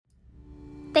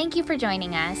Thank you for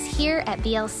joining us. Here at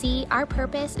BLC, our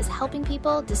purpose is helping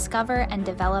people discover and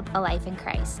develop a life in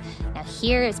Christ. Now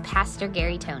here is Pastor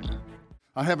Gary Toney.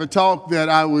 I have a talk that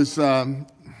I was, of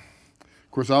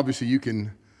course, obviously you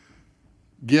can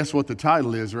guess what the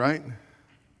title is, right?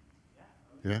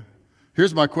 Yeah.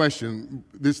 Here's my question.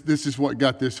 This is what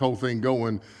got this whole thing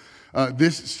going.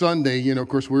 This Sunday, of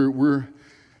course, we're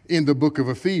in the book of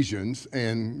Ephesians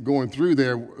and going through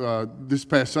there. This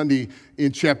past Sunday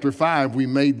in chapter 5, we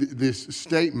made this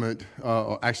statement.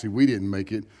 Actually, we didn't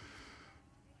make it.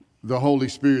 The Holy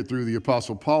Spirit through the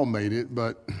Apostle Paul made it,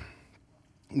 but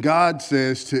God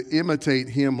says to imitate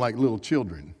him like little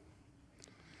children.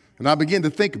 And I began to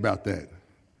think about that.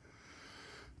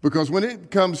 Because when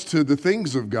it comes to the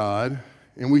things of God,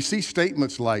 and we see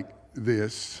statements like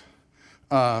this,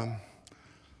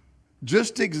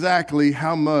 just exactly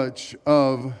how much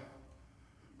of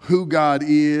who God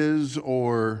is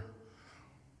or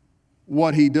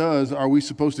what he does are we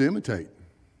supposed to imitate?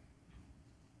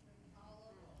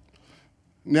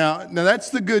 Now that's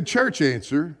the good church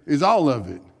answer, is all of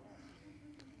it.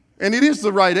 And it is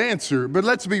the right answer, but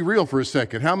let's be real for a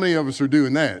second. How many of us are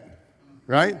doing that,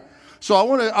 right? So I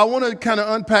want to kind of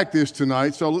unpack this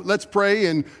tonight. So let's pray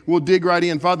and we'll dig right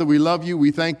in. Father, we love you. We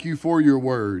thank you for your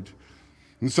word.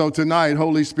 And so tonight,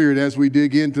 Holy Spirit, as we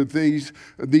dig into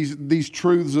these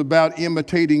truths about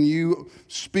imitating you,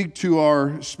 speak to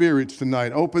our spirits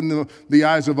tonight. Open the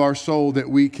eyes of our soul that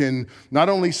we can not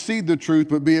only see the truth,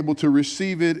 but be able to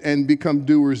receive it and become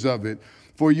doers of it.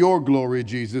 For your glory,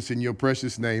 Jesus, in your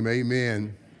precious name,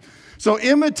 amen. So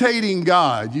imitating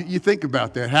God, you think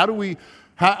about that.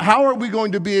 How are we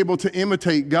going to be able to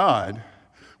imitate God?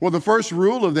 Well, the first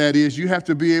rule of that is you have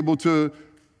to be able to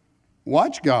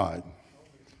watch God.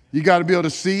 You got to be able to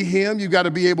see him. You got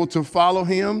to be able to follow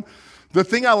him. The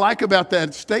thing I like about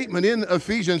that statement in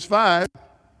Ephesians 5,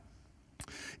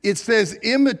 it says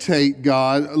imitate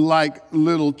God like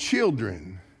little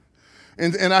children.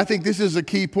 And I think this is a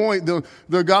key point.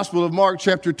 The Gospel of Mark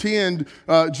chapter 10,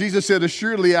 Jesus said,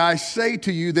 "Assuredly I say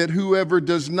to you that whoever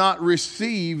does not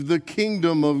receive the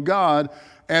kingdom of God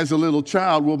as a little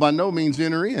child will by no means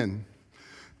enter in."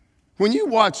 When you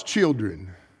watch children,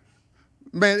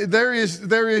 man, there is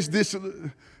this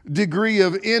degree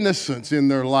of innocence in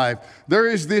their life. There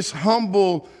is this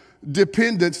humble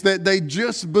dependence that they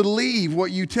just believe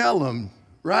what you tell them,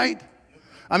 right?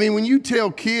 I mean, when you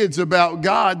tell kids about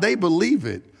God, they believe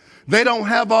it. They don't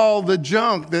have all the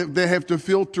junk that they have to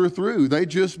filter through. They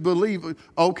just believe,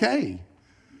 okay.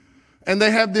 And they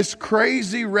have this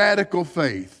crazy radical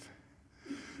faith.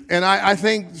 And I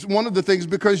think one of the things,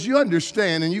 because you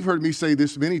understand, and you've heard me say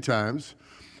this many times,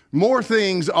 more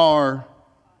things are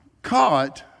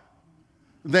caught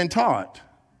than taught.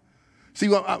 See,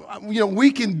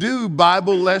 we can do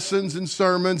Bible lessons and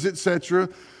sermons, etc.,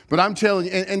 but I'm telling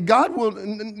you, and God will,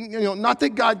 not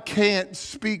that God can't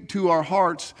speak to our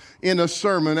hearts in a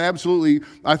sermon. Absolutely,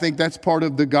 I think that's part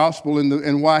of the gospel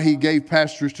and why he gave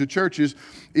pastors to churches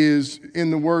is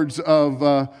in the words of,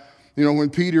 when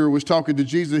Peter was talking to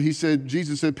Jesus,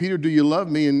 Jesus said, "Peter, do you love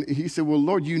me?" And he said, "Well,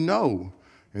 Lord, you know."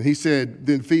 And he said,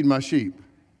 "Then feed my sheep."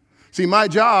 See, my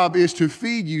job is to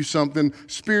feed you something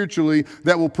spiritually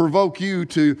that will provoke you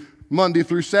to Monday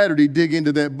through Saturday dig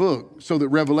into that book so that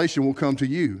revelation will come to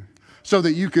you, so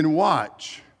that you can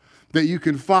watch, that you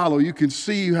can follow, you can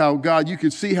see you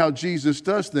can see how Jesus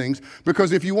does things.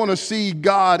 Because if you want to see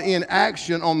God in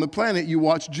action on the planet, you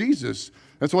watch Jesus.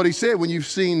 That's what he said, when you've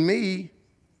seen me,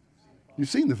 you've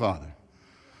seen the Father.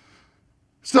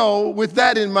 So with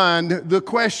that in mind, the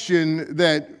question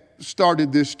that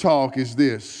started this talk is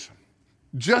this: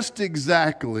 just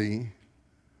exactly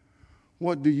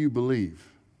what do you believe?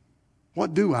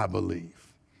 What do I believe?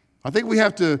 I think we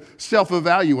have to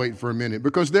self-evaluate for a minute,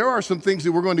 because there are some things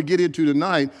that we're going to get into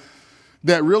tonight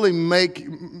that really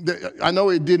I know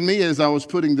it did me as I was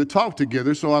putting the talk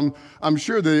together, so I'm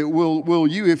sure that it will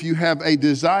you if you have a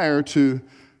desire to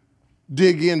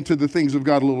dig into the things of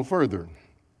God a little further,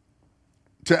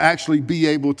 to actually be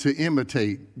able to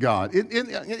imitate God.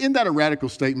 Isn't that a radical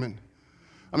statement?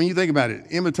 I mean, you think about it,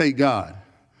 imitate God.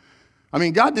 I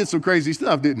mean, God did some crazy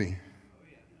stuff, didn't he?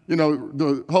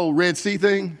 The whole Red Sea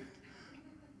thing.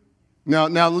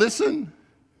 Now listen,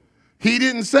 he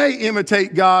didn't say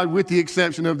imitate God with the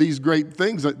exception of these great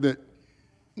things that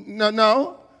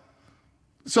no.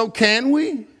 So can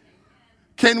we?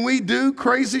 Can we do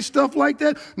crazy stuff like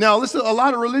that? Now listen, a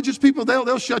lot of religious people,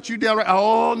 they'll shut you down.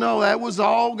 Oh no, that was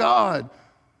all God.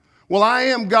 Well, I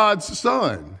am God's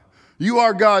son. You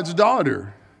are God's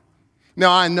daughter.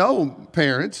 Now I know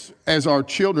parents, as our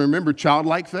children, remember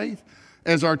childlike faith?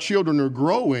 As our children are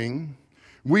growing,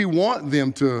 we want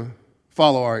them to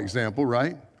follow our example,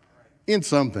 right? In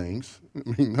some things. I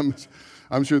mean,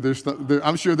 I'm sure there's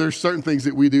certain things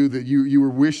that we do that you were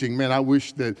wishing, man, I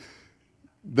wish that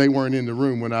they weren't in the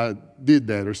room when I did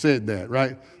that or said that,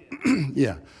 right?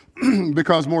 Yeah,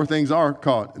 because more things are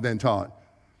caught than taught.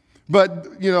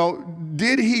 But,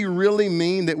 did he really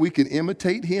mean that we can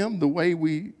imitate him the way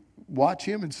we watch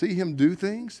him and see him do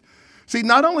things? See,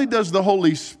 not only does the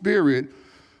Holy Spirit,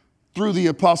 through the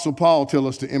Apostle Paul, tell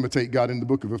us to imitate God in the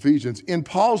book of Ephesians, in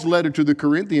Paul's letter to the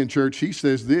Corinthian church, he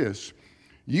says this,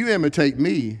 you imitate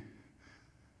me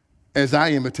as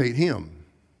I imitate him.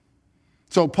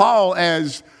 So Paul,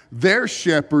 as their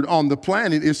shepherd on the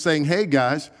planet, is saying, hey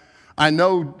guys, I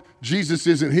know Jesus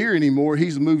isn't here anymore.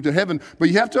 He's moved to heaven. But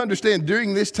you have to understand,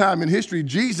 during this time in history,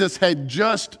 Jesus had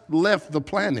just left the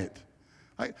planet.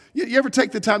 You ever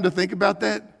take the time to think about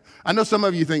that? I know some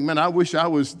of you think, man, I wish I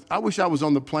was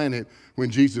on the planet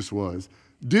when Jesus was.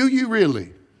 Do you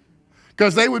really?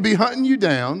 Because they would be hunting you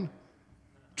down,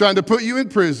 trying to put you in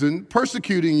prison,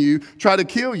 persecuting you, try to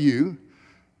kill you.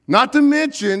 Not to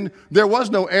mention, there was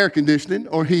no air conditioning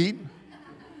or heat.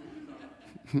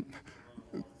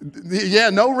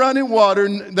 Yeah, no running water.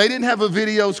 They didn't have a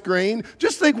video screen.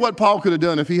 Just think what Paul could have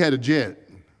done if he had a jet.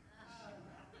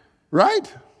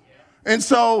 Right? And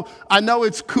so I know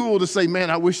it's cool to say,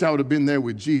 man, I wish I would have been there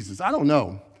with Jesus. I don't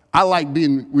know. I like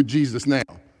being with Jesus now.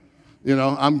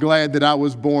 I'm glad that I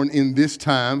was born in this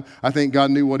time. I think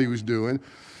God knew what he was doing.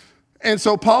 And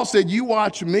so Paul said, you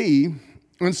watch me.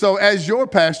 And so as your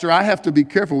pastor, I have to be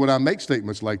careful when I make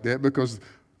statements like that because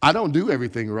I don't do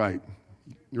everything right.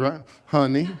 Right,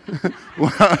 honey?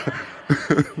 Wow.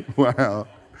 Wow.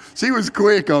 She was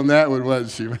quick on that one,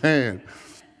 wasn't she, man?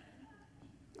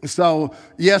 So,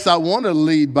 yes, I want to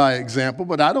lead by example,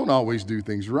 but I don't always do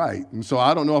things right. And so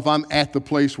I don't know if I'm at the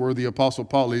place where the Apostle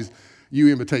Paul is, you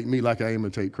imitate me like I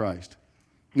imitate Christ.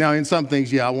 Now, in some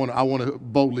things, yeah, I want to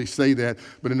boldly say that,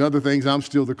 but in other things, I'm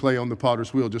still the clay on the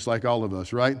potter's wheel, just like all of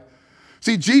us, right?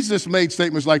 See, Jesus made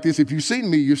statements like this, if you've seen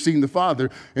me, you've seen the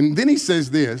Father. And then he says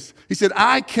this, he said,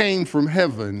 I came from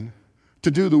heaven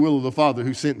to do the will of the Father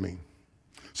who sent me.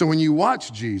 So when you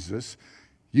watch Jesus,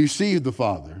 you see the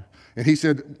Father. And he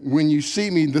said, when you see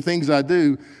me, the things I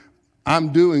do,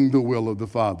 I'm doing the will of the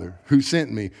Father who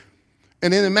sent me.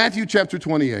 And then in Matthew chapter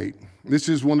 28, this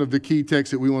is one of the key texts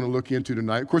that we want to look into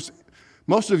tonight. Of course,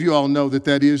 most of you all know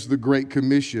that is the Great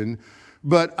Commission,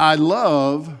 but I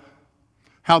love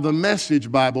how the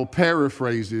Message Bible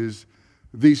paraphrases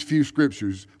these few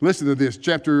scriptures. Listen to this,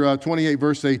 chapter 28,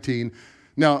 verse 18.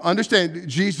 Now, understand,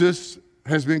 Jesus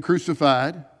has been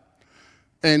crucified,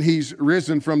 and he's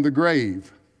risen from the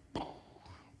grave. Wow.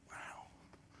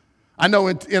 I know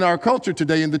in our culture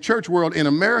today, in the church world, in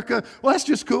America, well, that's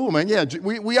just cool, man. Yeah,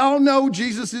 we all know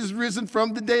Jesus is risen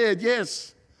from the dead,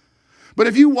 yes. But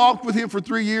if you walked with him for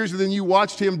 3 years and then you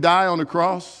watched him die on a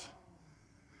cross,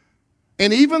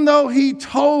 and even though he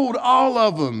told all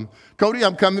of them, Cody,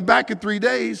 I'm coming back in 3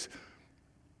 days,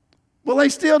 well,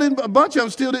 a bunch of them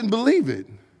still didn't believe it.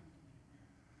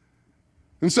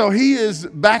 And so he is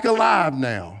back alive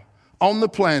now on the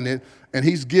planet, and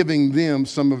he's giving them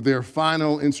some of their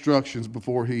final instructions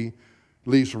before he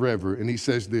leaves forever. And he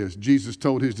says this, Jesus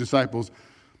told his disciples,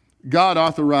 God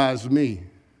authorized me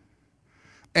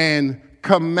and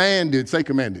commanded, say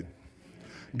commanded.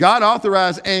 God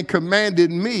authorized and commanded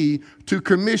me to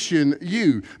commission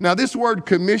you. Now, this word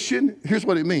commission, here's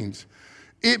what it means.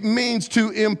 It means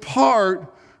to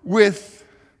impart with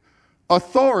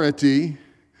authority,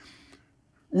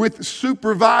 with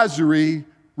supervisory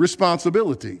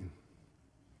responsibility.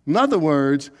 In other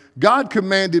words, God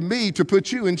commanded me to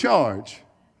put you in charge.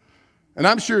 And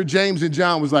I'm sure James and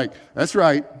John was like, that's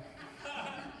right.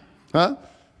 Huh?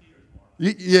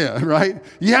 Yeah, right?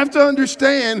 You have to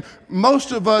understand,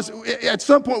 most of us, at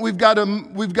some point, we've got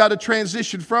to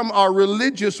transition from our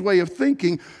religious way of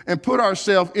thinking and put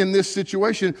ourselves in this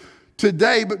situation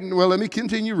today. But, well, let me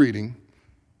continue reading.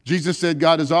 Jesus said,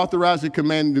 God has authorized and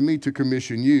commanded me to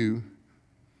commission you.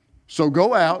 So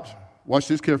go out, watch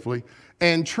this carefully,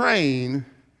 and train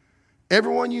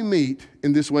everyone you meet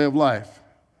in this way of life.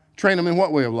 Train them in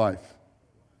what way of life?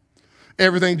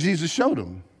 Everything Jesus showed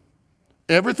them.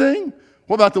 Everything?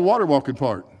 What about the water walking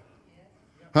part?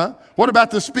 Huh? What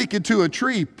about the speaking to a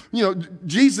tree?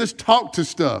 Jesus talked to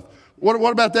stuff.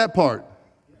 What about that part?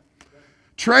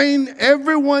 Train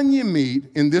everyone you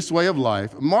meet in this way of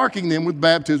life, marking them with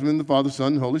baptism in the Father,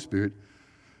 Son, and Holy Spirit.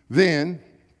 Then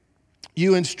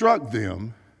you instruct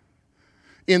them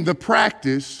in the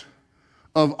practice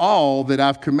of all that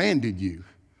I've commanded you.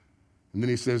 And then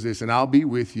he says this, and I'll be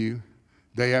with you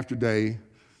day after day,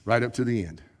 right up to the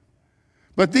end.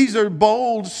 But these are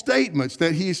bold statements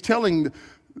that he's telling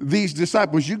these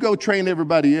disciples. You go train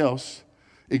everybody else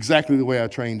exactly the way I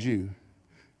trained you.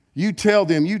 You tell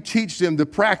them, you teach them to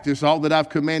practice all that I've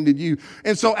commanded you.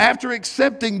 And so after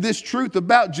accepting this truth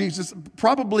about Jesus,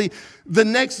 probably the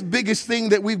next biggest thing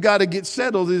that we've got to get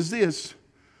settled is this.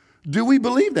 Do we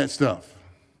believe that stuff?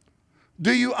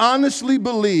 Do you honestly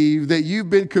believe that you've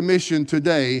been commissioned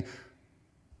today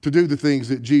to do the things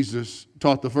that Jesus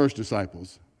taught the first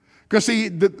disciples? Because see,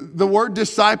 the word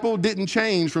disciple didn't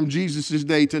change from Jesus'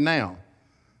 day to now.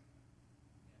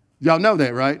 Y'all know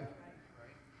that, right?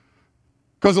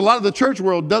 Because a lot of the church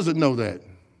world doesn't know that.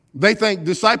 They think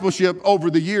discipleship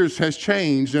over the years has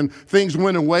changed and things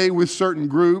went away with certain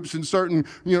groups and certain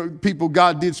people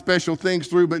God did special things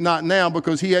through, but not now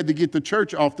because he had to get the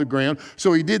church off the ground.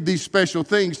 So he did these special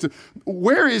things.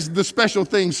 Where is the special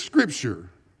things scripture?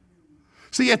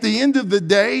 See, at the end of the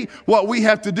day, what we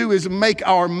have to do is make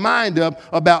our mind up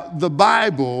about the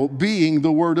Bible being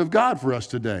the Word of God for us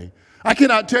today. I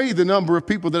cannot tell you the number of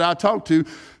people that I talk to.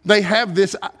 They have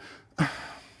this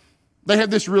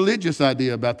religious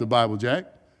idea about the Bible, Jack.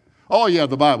 Oh, yeah,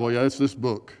 the Bible. Yeah, it's this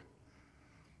book.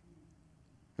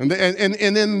 And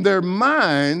in their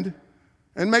mind,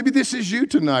 and maybe this is you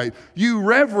tonight, you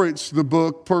reverence the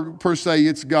book per se,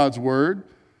 it's God's Word.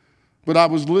 But I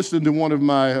was listening to one of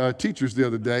my teachers the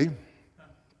other day,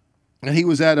 and he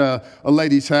was at a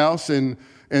lady's house, and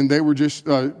they were just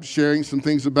sharing some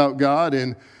things about God,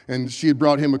 and she had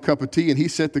brought him a cup of tea, and he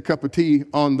set the cup of tea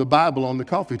on the Bible on the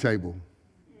coffee table.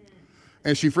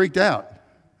 And she freaked out.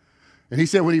 And he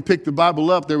said when he picked the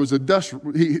Bible up, there was a dust,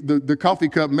 the coffee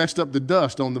cup messed up the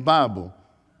dust on the Bible.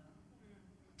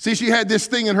 See, she had this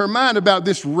thing in her mind about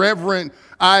this reverent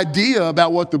idea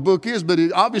about what the book is, but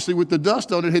it obviously with the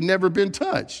dust on it had never been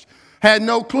touched. Had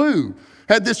no clue.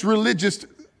 Had this religious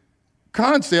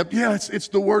concept, yeah, it's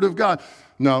the Word of God.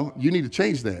 No, you need to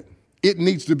change that. It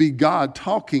needs to be God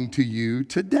talking to you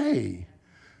today.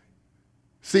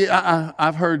 See,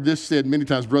 I've heard this said many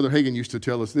times. Brother Hagin used to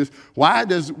tell us this.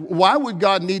 Why would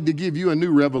God need to give you a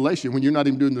new revelation when you're not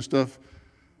even doing the stuff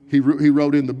he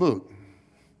wrote in the book?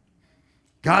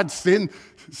 God, send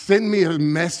me a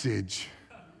message.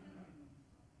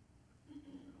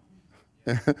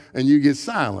 And you get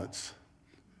silence.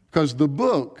 Because the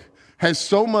book has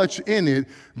so much in it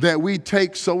that we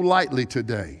take so lightly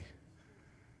today.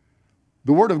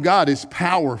 The Word of God is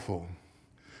powerful.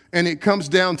 And it comes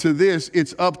down to this.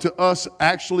 It's up to us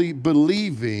actually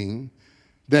believing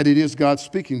that it is God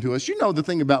speaking to us. You know the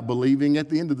thing about believing at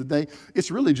the end of the day,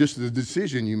 it's really just a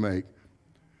decision you make.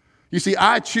 You see,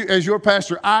 as your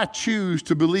pastor, I choose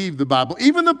to believe the Bible,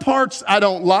 even the parts I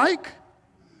don't like.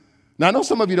 Now, I know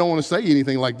some of you don't want to say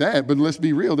anything like that, but let's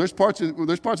be real. There's parts of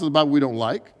the Bible we don't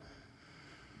like.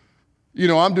 You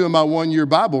know, I'm doing my one-year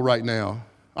Bible right now.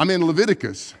 I'm in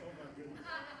Leviticus.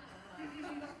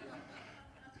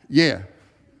 Yeah.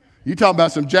 You talking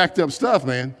about some jacked up stuff,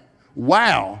 man.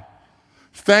 Wow.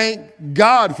 Thank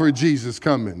God for Jesus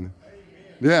coming.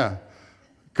 Yeah.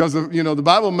 Because, the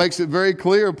Bible makes it very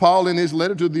clear, Paul in his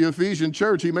letter to the Ephesian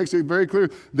church, he makes it very clear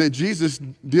that Jesus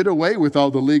did away with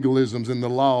all the legalisms and the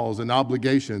laws and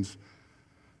obligations.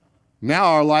 Now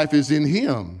our life is in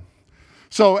him.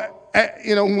 So,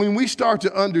 when we start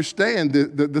to understand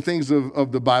the things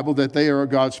of the Bible, that they are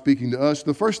God speaking to us,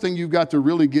 the first thing you've got to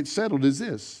really get settled is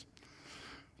this.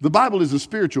 The Bible is a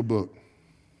spiritual book.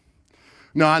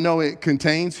 Now, I know it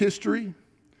contains history,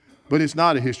 but it's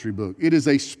not a history book. It is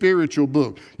a spiritual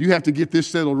book. You have to get this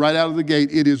settled right out of the gate.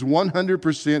 It is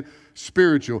 100%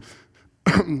 spiritual.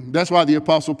 That's why the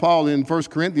Apostle Paul in 1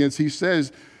 Corinthians, he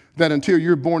says that until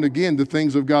you're born again, the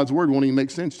things of God's word won't even make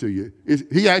sense to you.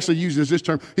 He actually uses this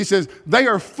term. He says, they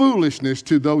are foolishness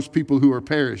to those people who are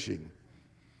perishing.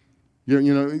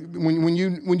 When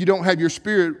you don't have your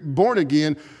spirit born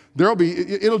again,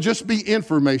 it'll just be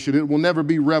information. It will never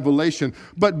be revelation.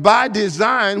 But by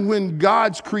design, when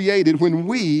God's created, when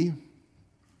we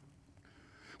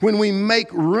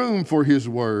make room for his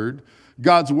word,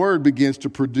 God's word begins to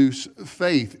produce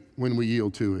faith when we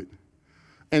yield to it.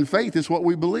 And faith is what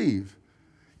we believe.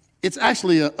 It's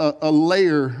actually a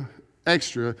layer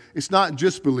extra. It's not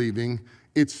just believing,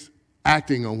 it's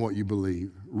acting on what you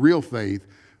believe. Real faith,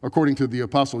 according to the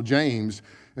Apostle James,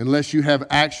 unless you have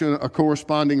action, a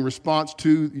corresponding response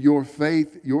to your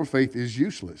faith is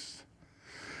useless.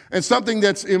 And something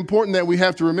that's important that we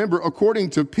have to remember, according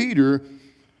to Peter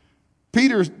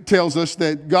tells us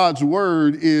that God's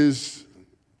word is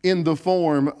in the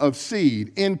form of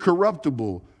seed,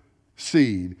 incorruptible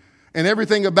seed. And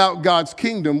everything about God's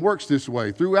kingdom works this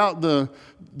way. Throughout the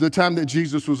time that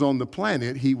Jesus was on the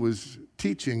planet, he was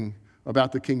teaching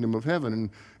about the kingdom of heaven.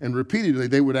 And repeatedly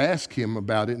they would ask him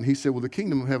about it. And he said, well, the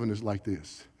kingdom of heaven is like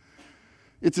this.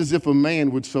 It's as if a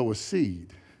man would sow a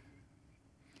seed.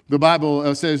 The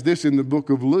Bible says this in the book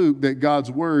of Luke, that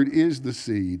God's word is the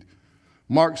seed.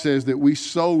 Mark says that we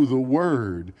sow the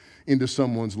word into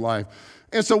someone's life.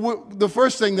 And so the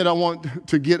first thing that I want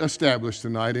to get established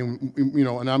tonight, and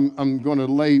I'm going to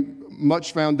lay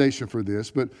much foundation for this,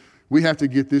 but we have to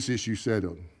get this issue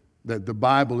settled, that the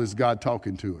Bible is God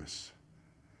talking to us.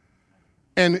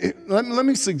 And let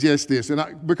me suggest this,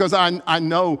 because I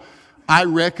know I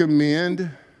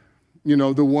recommend, the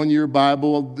 1-year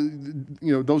Bible,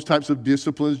 those types of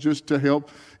disciplines just to help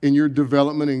in your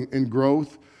development and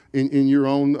growth in your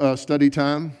own study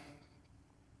time.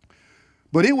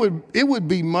 But it would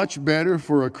be much better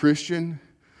for a Christian,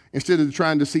 instead of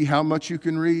trying to see how much you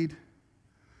can read,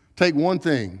 take one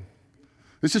thing.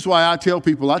 This is why I tell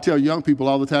young people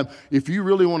all the time, if you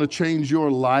really want to change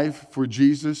your life for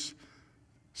Jesus,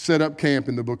 set up camp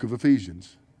in the book of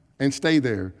Ephesians and stay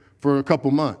there for a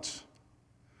couple months.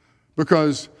 But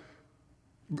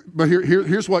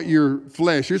here's what your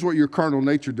flesh, here's what your carnal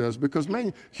nature does. Because,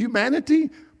 man, humanity,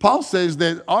 Paul says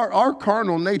that our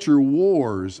carnal nature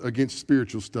wars against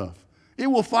spiritual stuff. It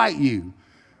will fight you.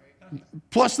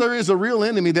 Plus, there is a real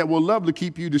enemy that will love to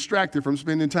keep you distracted from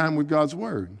spending time with God's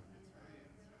word.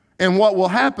 And what will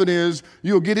happen is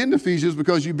you'll get into Ephesians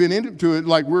because you've been into it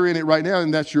like we're in it right now,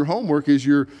 and that's your homework, is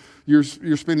you're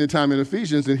spending time in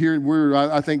Ephesians. And here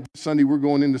I think Sunday we're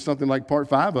going into something like part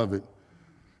 5 of it.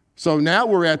 So now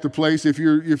we're at the place, if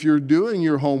you're doing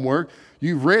your homework,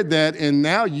 you've read that, and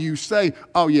now you say,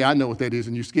 oh yeah, I know what that is,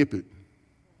 and you skip it.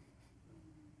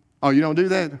 Oh, you don't do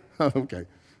that? Okay,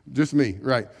 just me,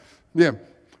 right. Yeah,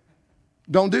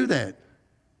 don't do that.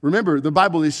 Remember, the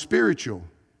Bible is spiritual.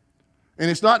 And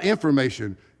it's not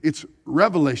information, it's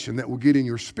revelation that will get in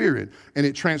your spirit, and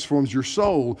it transforms your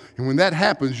soul. And when that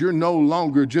happens, you're no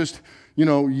longer just,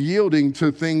 yielding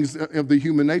to things of the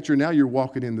human nature. Now you're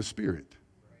walking in the Spirit.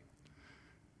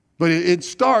 But it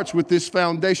starts with this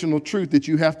foundational truth that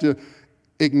you have to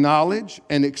acknowledge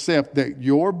and accept, that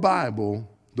your Bible,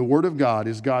 the Word of God,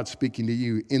 is God speaking to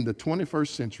you in the 21st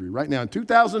century, right now in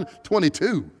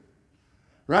 2022,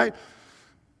 right?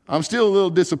 I'm still a little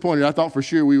disappointed. I thought for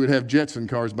sure we would have Jetson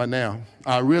cars by now.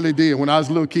 I really did. When I was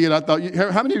a little kid, I thought,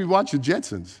 how many of you watched the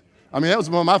Jetsons? I mean, that was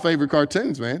one of my favorite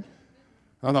cartoons, man.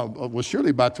 I thought, well,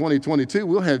 surely by 2022,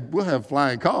 we'll have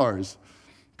flying cars.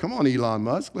 Come on, Elon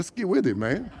Musk. Let's get with it,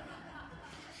 man.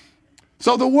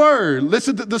 So the word,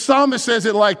 listen, the psalmist says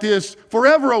it like this: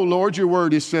 forever, O Lord, your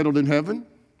word is settled in heaven.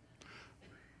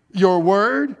 Your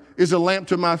word is a lamp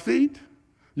to my feet.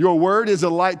 Your word is a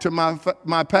light to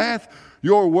my path.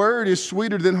 Your word is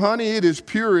sweeter than honey. It is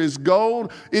pure as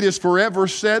gold. It is forever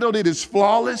settled. It is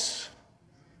flawless.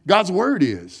 God's word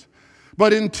is.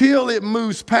 But until it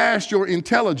moves past your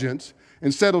intelligence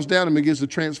and settles down and begins to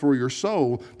transfer your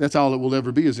soul, that's all it will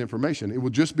ever be, is information. It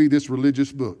will just be this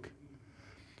religious book.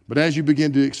 But as you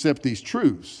begin to accept these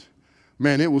truths,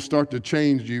 man, it will start to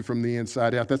change you from the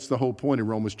inside out. That's the whole point in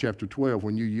Romans chapter 12.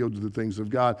 When you yield to the things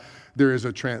of God, there is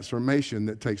a transformation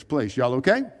that takes place. Y'all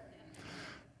okay?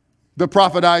 The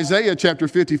prophet Isaiah chapter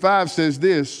 55 says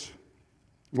this.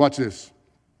 Watch this.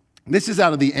 This is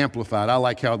out of the Amplified. I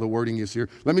like how the wording is here.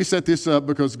 Let me set this up,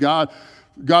 because God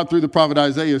through the prophet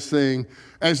Isaiah is saying,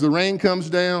 as the rain comes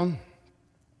down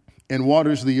and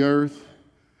waters the earth,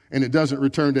 and it doesn't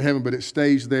return to heaven, but it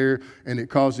stays there, and it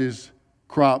causes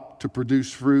crop to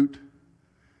produce fruit.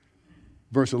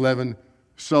 Verse 11,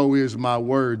 so is my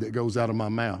word that goes out of my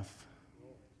mouth.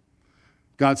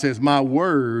 God says, my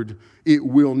word, it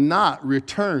will not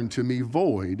return to me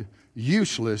void,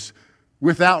 useless,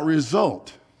 without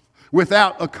result,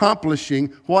 without accomplishing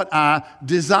what I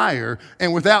desire,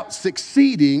 and without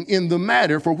succeeding in the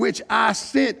matter for which I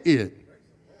sent it.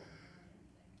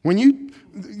 When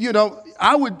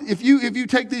I would, if you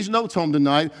take these notes home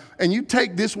tonight and you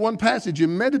take this one passage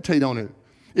and meditate on it,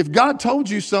 if God told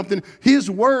you something, his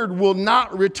word will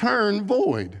not return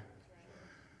void.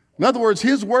 In other words,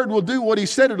 his word will do what he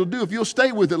said it'll do if you'll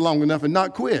stay with it long enough and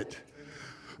not quit.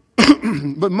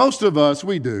 But most of us,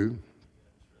 we do.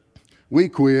 We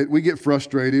quit. We get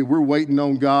frustrated. We're waiting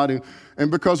on God.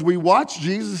 And because we watch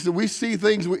Jesus and we see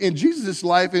things in Jesus'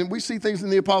 life, and we see things in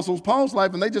the Apostle Paul's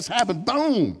life, and they just happen,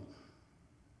 boom.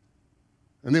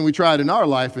 And then we try it in our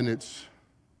life, and it's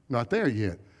not there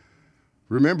yet.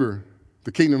 Remember,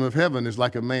 the kingdom of heaven is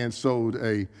like a man sowed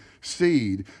a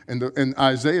seed. And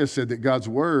Isaiah said that God's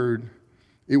word,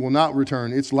 it will not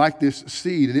return. It's like this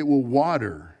seed, and it will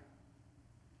water.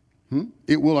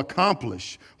 It will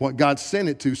accomplish what God sent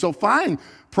it to. So find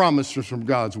promises from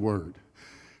God's word.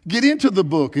 Get into the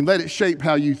book and let it shape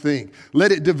how you think.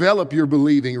 Let it develop your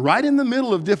believing. Right in the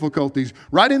middle of difficulties,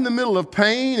 right in the middle of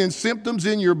pain and symptoms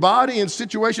in your body and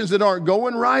situations that aren't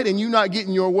going right and you not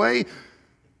getting your way,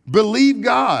 believe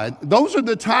God. Those are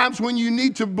the times when you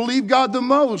need to believe God the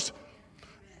most.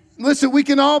 Listen, we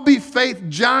can all be faith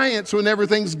giants when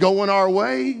everything's going our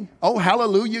way. Oh,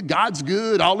 hallelujah, God's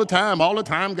good all the time,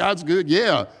 God's good,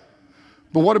 yeah.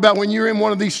 But what about when you're in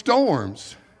one of these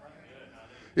storms?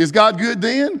 Is God good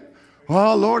then?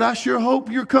 Oh, Lord, I sure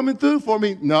hope you're coming through for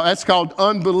me. No, that's called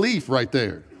unbelief right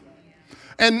there.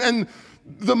 And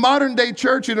the modern day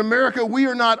church in America, we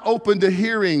are not open to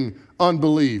hearing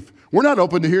unbelief. We're not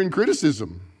open to hearing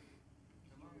criticism.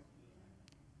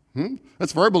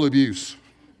 That's verbal abuse.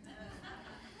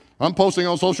 I'm posting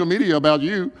on social media about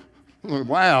you.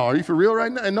 Wow, are you for real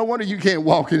right now? And no wonder you can't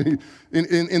walk in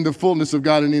the fullness of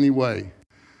God in any way.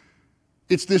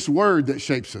 It's this word that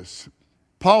shapes us.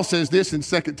 Paul says this in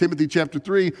 2 Timothy chapter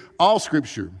 3, all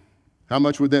scripture. How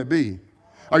much would that be?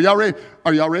 Are y'all ready?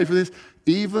 Are y'all ready for this?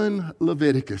 Even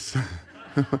Leviticus.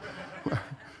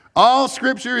 All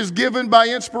scripture is given by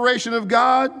inspiration of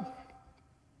God,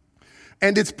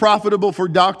 and it's profitable for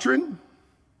doctrine,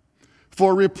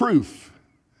 for reproof,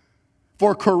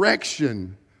 for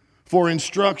correction, for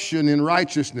instruction in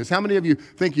righteousness. How many of you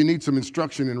think you need some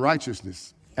instruction in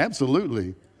righteousness?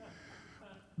 Absolutely.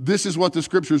 This is what the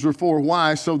scriptures are for.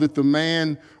 Why? So that the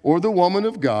man or the woman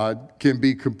of God can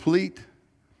be complete,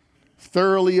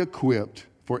 thoroughly equipped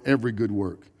for every good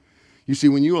work. You see,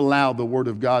 when you allow the word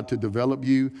of God to develop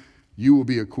you, you will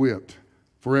be equipped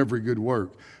for every good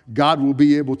work. God will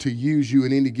be able to use you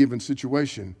in any given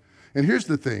situation. And here's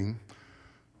the thing.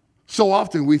 So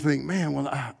often we think, man, well,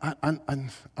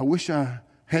 I wish I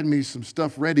had me some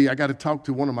stuff ready. I got to talk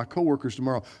to one of my coworkers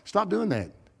tomorrow. Stop doing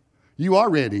that. You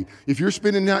are ready. If you're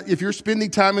spending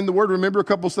time in the Word, remember a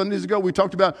couple Sundays ago we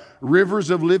talked about rivers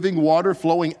of living water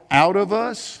flowing out of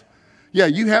us? Yeah,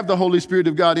 you have the Holy Spirit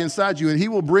of God inside you, and He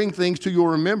will bring things to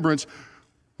your remembrance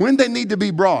when they need to be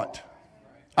brought.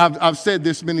 I've said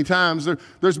this many times.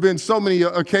 There's been so many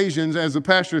occasions as a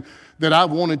pastor that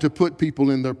I've wanted to put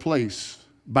people in their place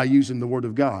by using the Word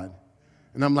of God.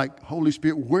 And I'm like, Holy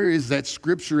Spirit, where is that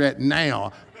scripture at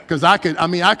now? Because I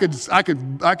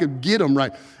could get them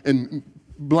right. And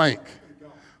blank.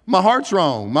 My heart's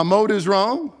wrong. My motive's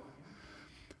wrong.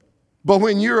 But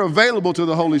when you're available to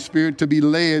the Holy Spirit to be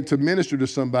led to minister to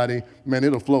somebody, man,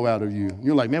 it'll flow out of you.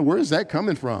 You're like, man, where is that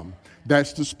coming from?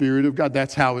 That's the Spirit of God.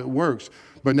 That's how it works.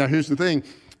 But now here's the thing.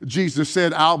 Jesus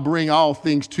said, I'll bring all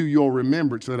things to your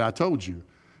remembrance that I told you.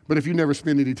 But if you never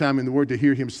spend any time in the Word to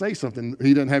hear Him say something,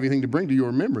 He doesn't have anything to bring to your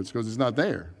remembrance because it's not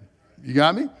there. You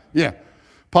got me? Yeah.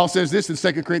 Paul says this in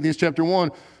 2 Corinthians chapter 1,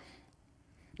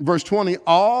 verse 20,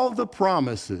 all the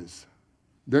promises.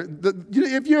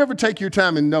 If you ever take your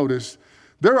time and notice,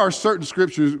 there are certain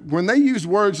scriptures, when they use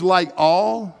words like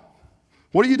all,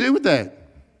 what do you do with that?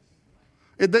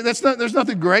 There's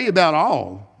nothing gray about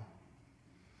all.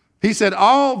 He said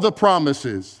all the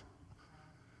promises.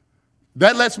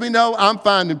 That lets me know I'm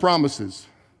finding promises.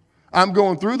 I'm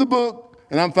going through the book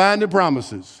and I'm finding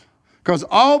promises. Because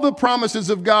all the promises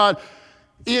of God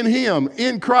in Him,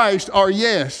 in Christ, are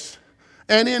yes.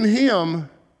 And in Him,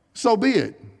 so be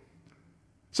it.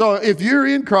 So if you're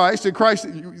in Christ, and Christ,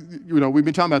 we've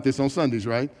been talking about this on Sundays,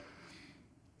 right?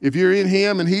 If you're in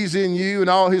Him and He's in you and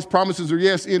all His promises are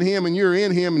yes in Him and you're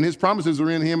in Him and His promises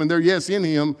are in Him and they're yes in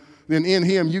Him, then in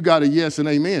Him you got a yes and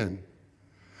amen.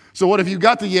 So what if you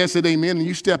got the yes and amen and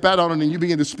you step out on it and you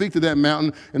begin to speak to that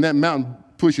mountain and that mountain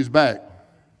pushes back?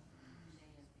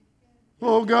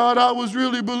 Oh, God, I was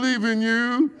really believing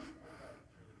you.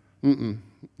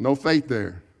 No faith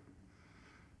there.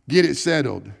 Get it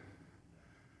settled.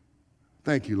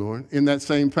 Thank you, Lord. In that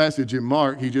same passage in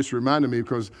Mark, He just reminded me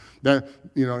because that,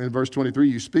 in verse 23,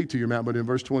 you speak to your mountain, but in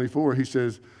verse 24, He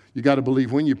says, you got to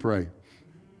believe when you pray.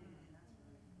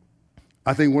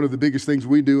 I think one of the biggest things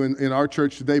we do in our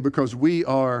church today, because we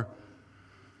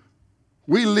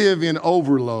live in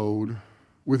overload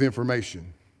with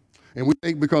information. And we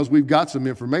think because we've got some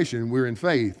information, we're in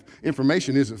faith.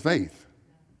 Information isn't faith.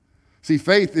 See,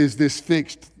 faith is this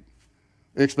fixed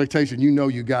expectation. You know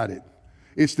you got it.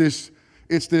 It's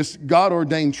this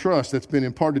God-ordained trust that's been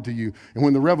imparted to you. And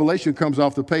when the revelation comes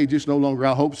off the page, it's no longer,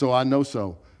 I hope so, I know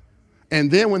so. And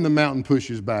then when the mountain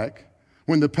pushes back,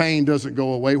 when the pain doesn't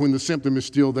go away, when the symptom is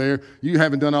still there, you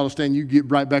haven't done all the standing, you get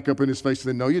right back up in His face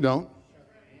and say, no, you don't.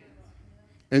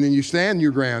 And then you stand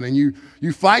your ground and you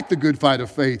fight the good fight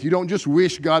of faith. You don't just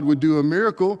wish God would do a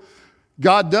miracle.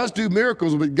 God does do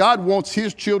miracles, but God wants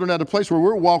His children at a place where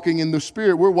we're walking in the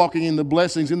Spirit. We're walking in the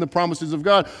blessings, in the promises of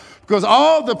God. Because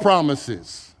all the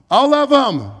promises All of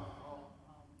them.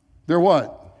 They're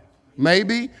what?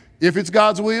 Maybe, if it's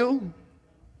God's will.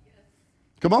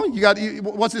 Come on,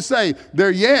 what's it say?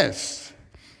 They're yes.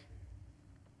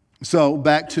 So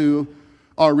back to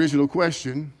our original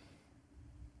question.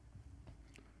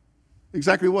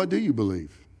 Exactly what do you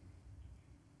believe?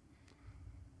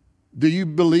 Do you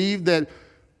believe that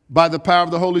by the power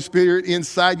of the Holy Spirit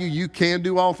inside you, you can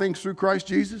do all things through Christ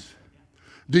Jesus?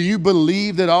 Do you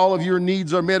believe that all of your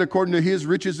needs are met according to his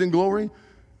riches and glory?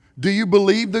 Do you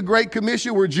believe the Great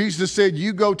Commission where Jesus said,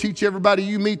 you go teach everybody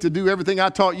you meet to do everything I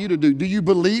taught you to do? Do you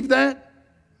believe that?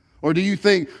 Or do you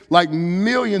think, like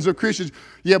millions of Christians,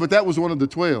 yeah, but that was one of the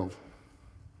 12?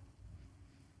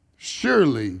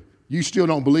 Surely you still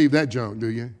don't believe that junk, do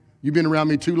you? You've been around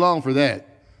me too long for that.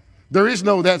 There is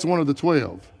no that's one of the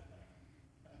 12.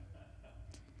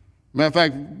 Matter of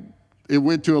fact, it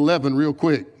went to 11 real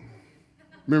quick.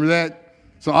 Remember that?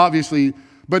 So obviously,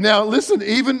 but now listen,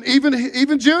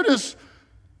 even Judas,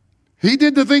 he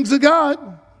did the things of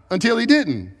God until he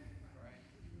didn't.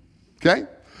 Okay?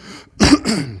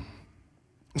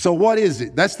 So what is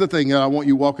it? That's the thing that I want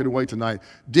you walking away tonight,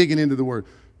 digging into the Word.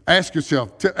 Ask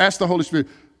yourself, ask the Holy Spirit,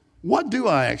 what do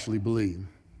I actually believe?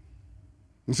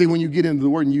 And see, when you get into the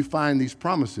Word and you find these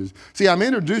promises. See, I'm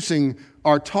introducing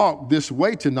our talk this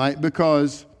way tonight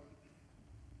because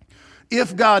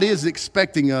if God is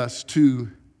expecting us to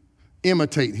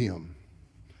imitate him,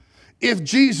 if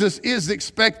Jesus is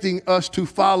expecting us to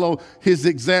follow his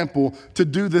example, to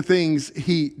do the things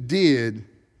he did,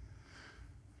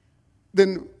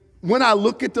 then when I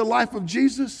look at the life of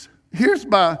Jesus, here's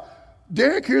my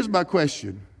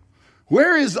question.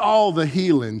 Where is all the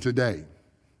healing today?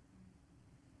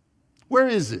 Where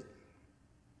is it?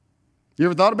 You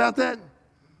ever thought about that?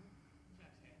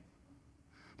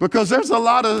 Because there's a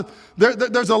lot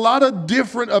of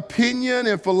different opinion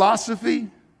and philosophy,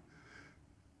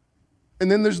 and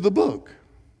then there's the book.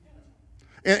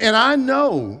 And I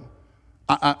know,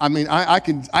 I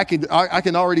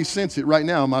can already sense it right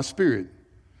now in my spirit.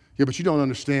 Yeah, but you don't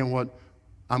understand what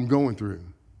I'm going through.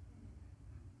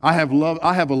 I have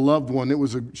a loved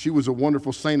one. She was a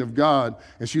wonderful saint of God,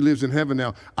 and she lives in heaven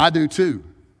now. I do too.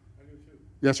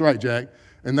 That's right, Jack.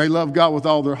 And they love God with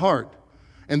all their heart.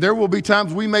 And there will be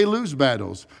times we may lose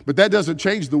battles, but that doesn't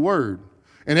change the word.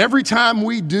 And every time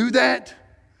we do that,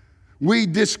 we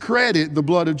discredit the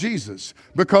blood of Jesus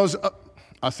because,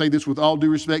 I say this with all due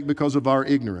respect, because of our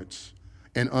ignorance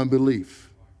and unbelief.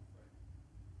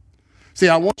 See,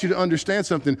 I want you to understand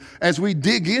something. As we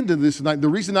dig into this tonight, the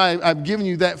reason I've given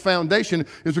you that foundation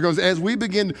is because as we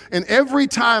begin, and every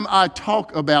time I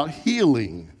talk about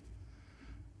healing,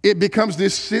 it becomes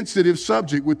this sensitive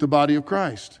subject with the body of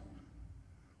Christ.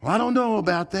 Well, I don't know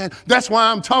about that. That's why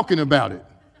I'm talking about it.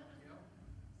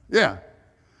 Yeah.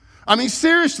 I mean,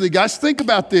 seriously, guys, think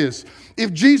about this.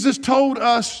 If Jesus told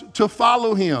us to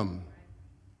follow him,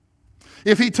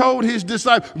 if he told his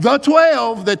disciples, the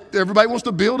 12 that everybody wants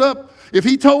to build up, if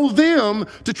he told them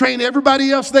to train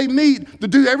everybody else they meet to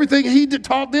do everything he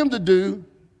taught them to do,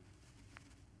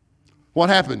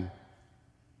 what happened?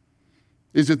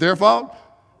 Is it their fault?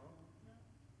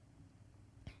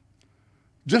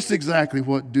 Just exactly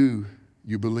what do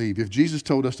you believe? If Jesus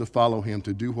told us to follow him,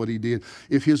 to do what he did,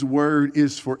 if his word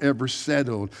is forever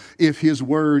settled, if his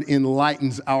word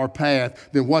enlightens our path,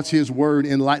 then what's his word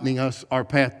enlightening us our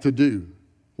path to do?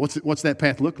 What's that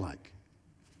path look like?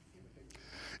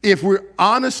 If we're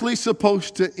honestly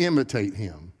supposed to imitate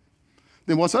him,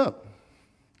 then what's up?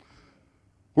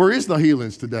 Where is the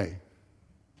healings today?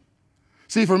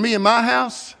 See, for me in my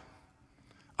house,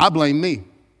 I blame me.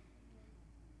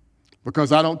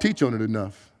 Because I don't teach on it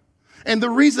enough. And the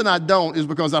reason I don't is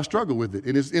because I struggle with it.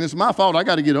 And it's my fault. I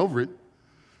got to get over it.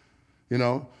 You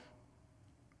know,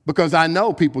 because I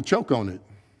know people choke on it.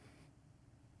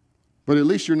 But at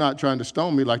least you're not trying to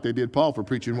stone me like they did Paul for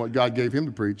preaching what God gave him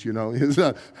to preach. You know, it's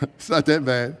not that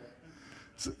bad.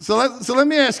 So let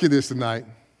me ask you this tonight.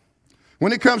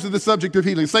 When it comes to the subject of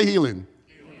healing, say healing.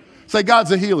 Say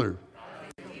God's a healer.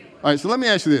 All right, so let me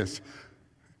ask you this.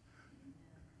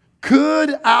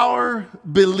 Could our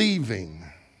believing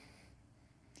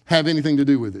have anything to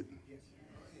do with it?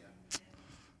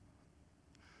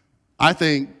 I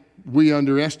think we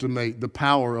underestimate the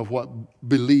power of what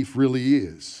belief really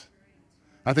is.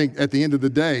 I think at the end of the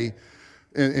day,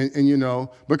 and you know,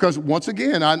 because once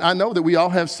again, I know that we all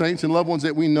have saints and loved ones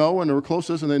that we know and are close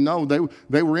to us, and they know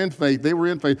they were in faith. They were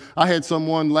in faith. I had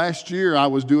someone last year, I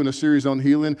was doing a series on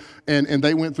healing, and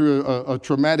they went through a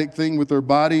traumatic thing with their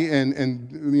body,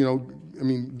 and you know, I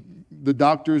mean, the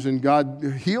doctors and God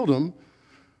healed them,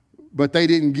 but they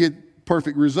didn't get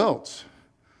perfect results.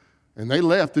 And they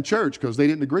left the church because they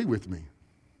didn't agree with me.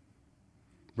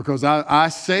 because I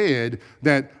said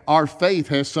that our faith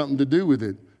has something to do with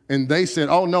it. And they said,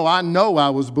 oh, no, I know I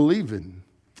was believing.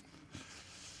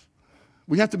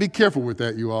 We have to be careful with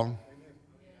that, you all.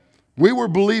 We were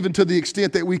believing to the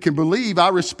extent that we can believe. I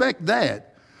respect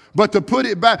that. But to put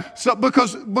it back, so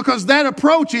because that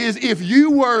approach is, if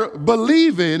you were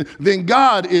believing, then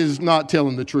God is not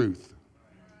telling the truth.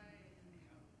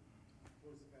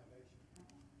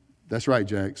 That's right,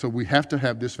 Jack. So we have to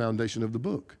have this foundation of the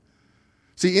book.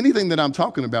 See, anything that I'm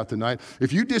talking about tonight,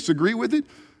 if you disagree with it,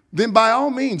 then by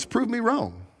all means, prove me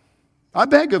wrong. I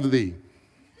beg of thee.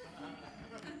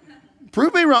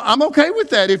 Prove me wrong. I'm okay with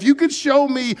that. If you could show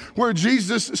me where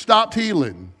Jesus stopped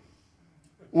healing.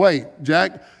 Wait,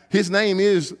 Jack, his name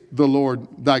is the Lord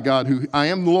thy God, who I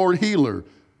am the Lord healer.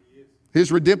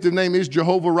 His redemptive name is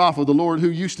Jehovah Rapha, the Lord who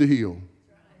used to heal.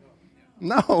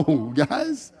 No,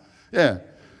 guys. Yeah.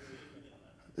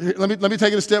 Let me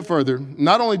take it a step further.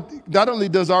 Not only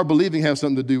does our believing have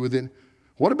something to do with it,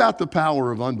 what about the power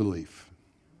of unbelief?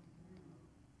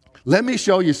 Let me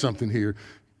show you something here.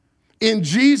 In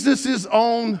Jesus'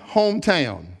 own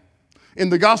hometown, in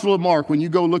the Gospel of Mark, when you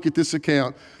go look at this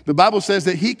account, the Bible says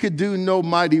that he could do no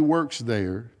mighty works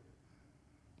there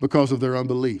because of their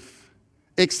unbelief,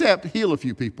 except heal a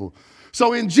few people.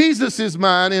 So in Jesus'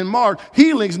 mind, in Mark,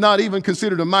 healing's not even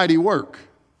considered a mighty work,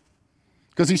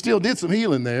 because he still did some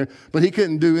healing there, but he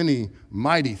couldn't do any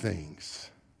mighty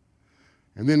things.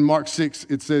 And then Mark 6,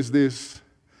 it says this,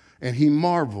 and he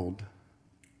marveled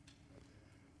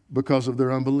because of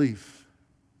their unbelief.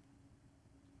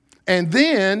 And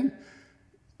then,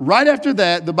 right after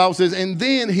that, the Bible says, and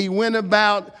then he went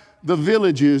about the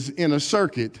villages in a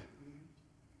circuit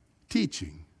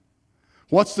teaching.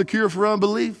 What's the cure for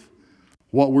unbelief?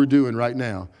 What we're doing right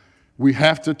now. We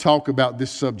have to talk about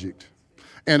this subject.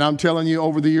 And I'm telling you,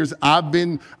 over the years, I've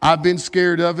been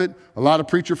scared of it. A lot of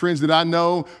preacher friends that I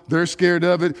know, they're scared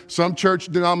of it. Some church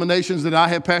denominations that I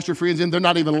have pastor friends in, they're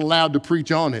not even allowed to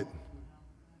preach on it.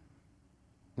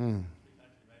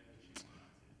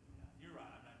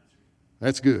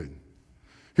 That's good.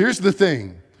 Here's the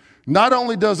thing. Not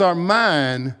only does our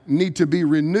mind need to be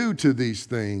renewed to these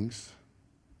things,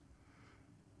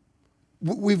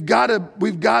 we've got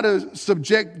to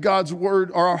subject God's word,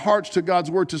 or our hearts to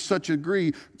God's word, to such a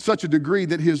degree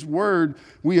that his word,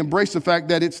 we embrace the fact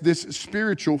that it's this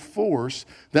spiritual force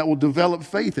that will develop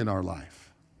faith in our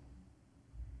life.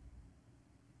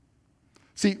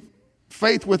 See,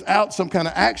 faith without some kind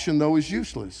of action, though, is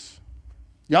useless.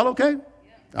 Y'all okay?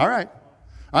 All right.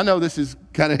 I know this is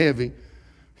kind of heavy.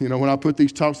 You know, when I put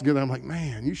these talks together, I'm like,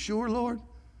 man, you sure, Lord?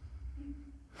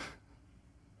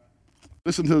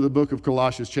 Listen to the book of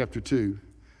Colossians chapter 2.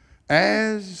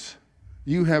 As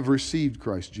you have received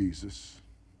Christ Jesus,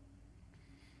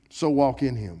 so walk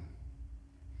in him.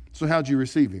 So how'd you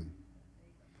receive him?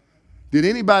 Did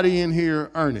anybody in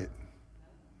here earn it?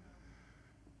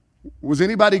 Was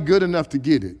anybody good enough to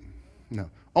get it? No.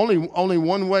 Only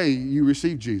one way you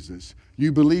received Jesus.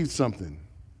 You believed something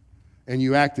and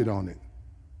you acted on it.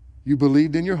 You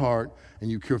believed in your heart and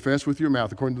you confessed with your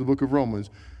mouth, according to the book of Romans,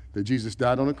 that Jesus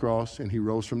died on the cross and he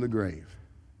rose from the grave.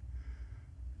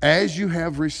 As you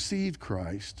have received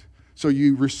Christ, so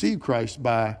you received Christ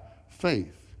by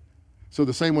faith. So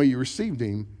the same way you received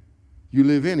him, you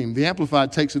live in him. The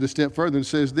Amplified takes it a step further and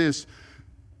says this: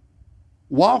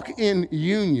 walk in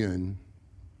union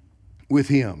with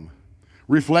him,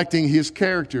 reflecting his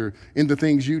character in the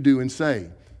things you do and say.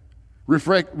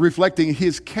 Reflecting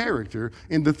his character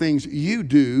in the things you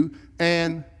do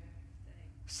and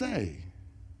say.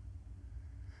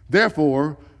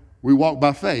 Therefore, we walk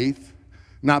by faith,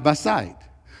 not by sight.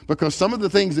 Because some of the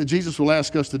things that Jesus will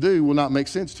ask us to do will not make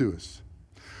sense to us.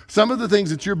 Some of the things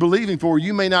that you're believing for,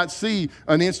 you may not see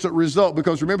an instant result.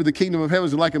 Because remember, the kingdom of heaven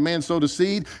is like a man sowed a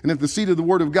seed. And if the seed of the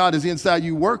word of God is inside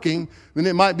you working, then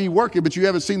it might be working, but you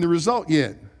haven't seen the result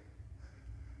yet.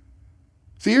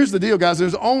 See, here's the deal, guys.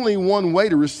 There's only one way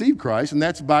to receive Christ, and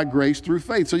that's by grace through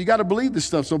faith. So you got to believe this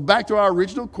stuff. So back to our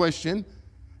original question,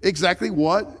 exactly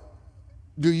what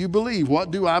do you believe?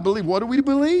 What do I believe? What do we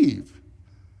believe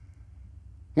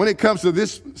when it comes to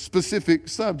this specific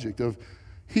subject of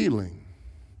healing?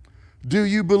 Do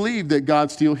you believe that God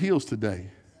still heals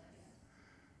today?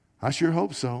 I sure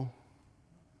hope so.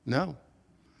 No,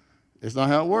 it's not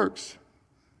how it works.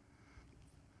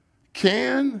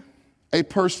 Can a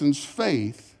person's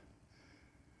faith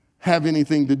have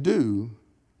anything to do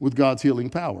with God's healing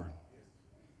power?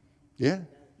 Yeah?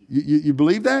 You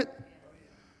believe that?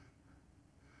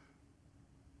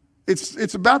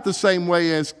 It's about the same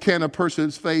way as, can a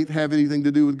person's faith have anything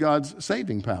to do with God's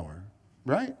saving power,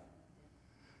 right?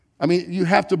 I mean, you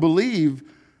have to believe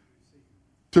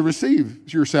to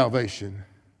receive your salvation.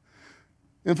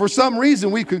 And for some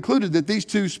reason, we've concluded that these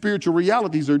two spiritual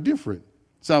realities are different,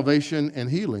 salvation and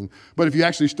healing. But if you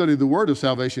actually study the word of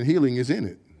salvation, healing is in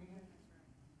it.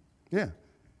 Yeah.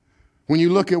 When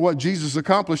you look at what Jesus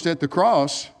accomplished at the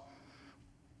cross,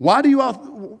 why do you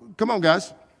all, come on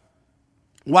guys,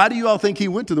 why do you all think he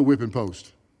went to the whipping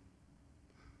post?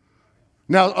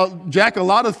 Now, Jack, a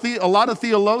lot of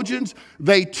theologians,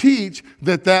 they teach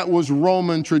that was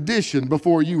Roman tradition.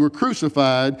 Before you were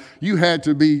crucified, you had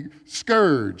to be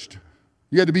scourged.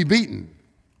 You had to be beaten.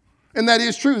 And that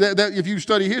is true. That if you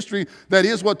study history, that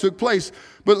is what took place.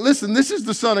 But listen, this is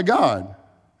the Son of God.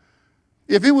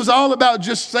 If it was all about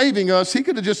just saving us, he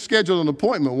could have just scheduled an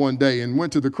appointment one day and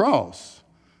went to the cross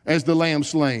as the lamb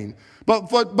slain.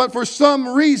 But for some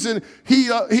reason, he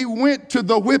went to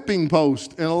the whipping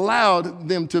post and allowed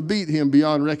them to beat him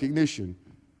beyond recognition.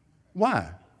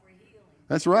 Why?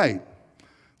 That's right.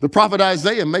 The prophet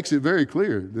Isaiah makes it very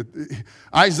clear that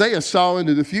Isaiah saw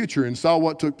into the future and saw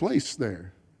what took place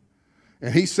there.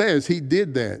 And he says he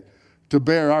did that to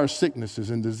bear our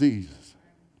sicknesses and diseases.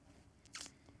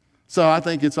 So I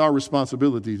think it's our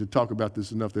responsibility to talk about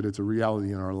this enough that it's a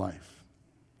reality in our life.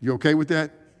 You okay with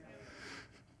that?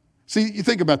 See, you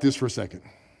think about this for a second.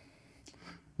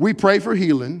 We pray for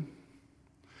healing,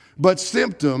 but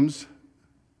symptoms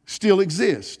still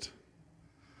exist.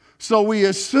 So we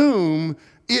assume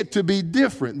it to be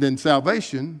different than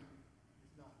salvation.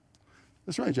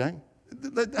 That's right, Jack.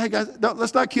 Hey, guys,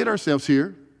 let's not kid ourselves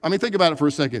here. I mean, think about it for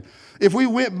a second. If we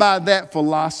went by that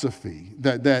philosophy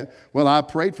that well, I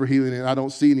prayed for healing and I don't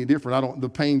see any different, the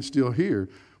pain's still here.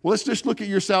 Well, let's just look at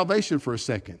your salvation for a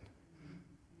second.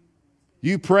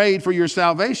 You prayed for your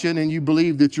salvation and you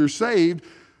believe that you're saved,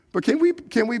 but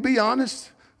can we be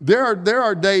honest? There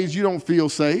are days you don't feel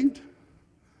saved.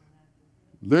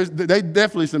 There's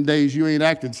definitely some days you ain't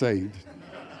acting saved.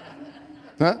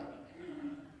 Huh?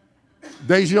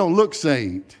 Days you don't look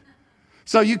saved.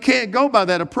 So you can't go by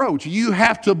that approach. You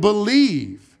have to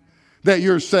believe that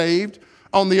you're saved.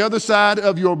 On the other side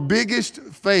of your biggest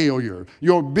failure,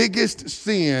 your biggest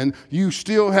sin, you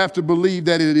still have to believe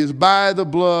that it is by the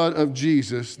blood of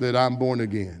Jesus that I'm born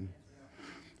again.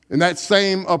 And that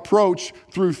same approach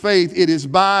through faith, it is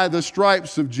by the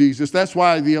stripes of Jesus. That's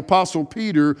why the Apostle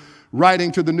Peter,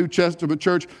 writing to the New Testament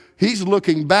church, he's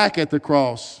looking back at the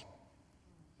cross.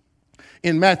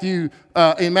 In Matthew 8,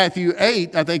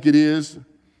 I think it is,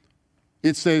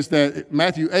 it says that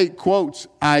Matthew 8 quotes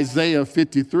Isaiah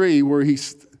 53 where he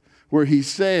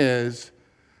says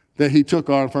that he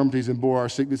took our infirmities and bore our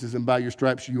sicknesses and by your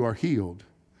stripes you are healed.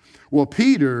 Well,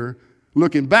 Peter,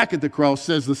 looking back at the cross,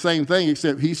 says the same thing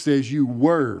except he says you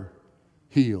were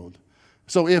healed.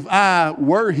 So if I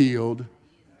were healed,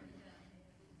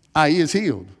 I is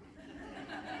healed.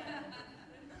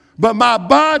 But my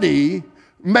body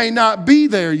may not be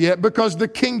there yet because the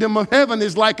kingdom of heaven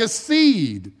is like a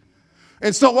seed.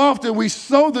 And so often we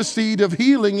sow the seed of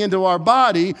healing into our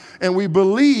body and we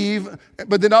believe,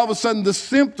 but then all of a sudden the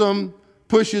symptom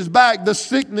pushes back, the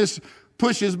sickness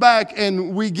pushes back,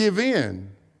 and we give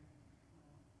in.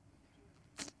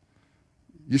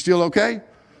 You still okay?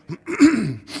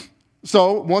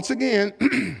 So once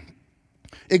again,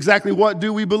 exactly what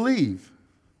do we believe?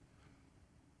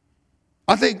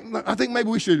 I think maybe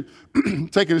we should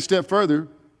take it a step further.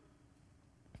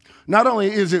 Not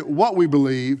only is it what we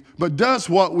believe, but does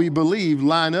what we believe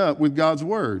line up with God's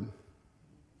word?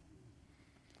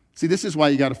 See, this is why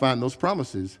you got to find those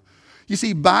promises. You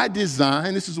see, by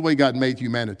design, this is the way God made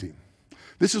humanity.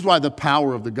 This is why the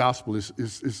power of the gospel is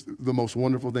the most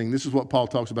wonderful thing. This is what Paul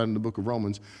talks about in the book of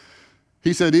Romans.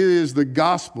 He said it is the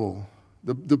gospel,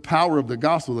 the power of the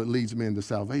gospel that leads men to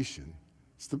salvation.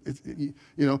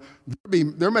 You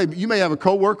may have a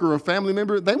coworker or a family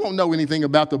member, they won't know anything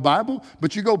about the Bible,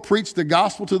 but you go preach the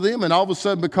gospel to them and all of a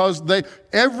sudden because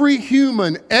every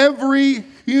human, I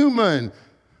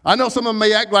know some of them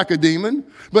may act like a demon,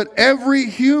 but every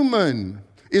human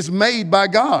is made by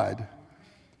God.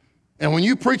 And when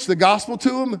you preach the gospel to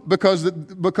them, because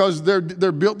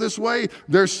they're built this way,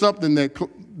 there's something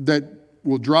that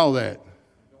will draw that.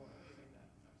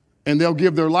 And they'll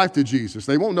give their life to Jesus.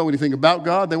 They won't know anything about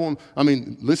God.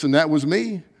 Listen, that was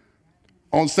me.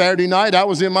 On Saturday night, I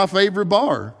was in my favorite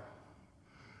bar.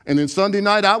 And then Sunday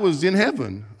night, I was in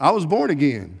heaven. I was born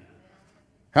again.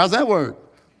 How's that work?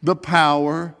 The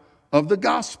power of the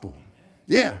gospel.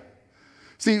 Yeah.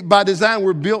 See, by design,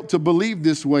 we're built to believe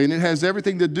this way, and it has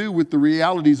everything to do with the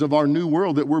realities of our new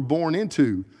world that we're born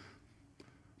into.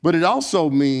 But it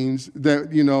also means that,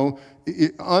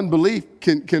 unbelief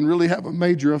can really have a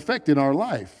major effect in our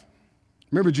life.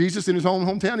 Remember Jesus in his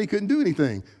hometown, he couldn't do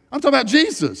anything. I'm talking about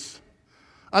Jesus.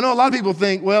 I know a lot of people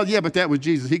think, well, yeah, but that was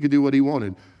Jesus. He could do what he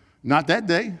wanted. Not that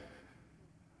day.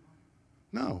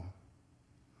 No.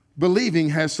 Believing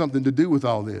has something to do with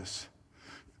all this.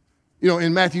 You know,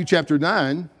 in Matthew chapter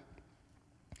 9,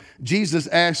 Jesus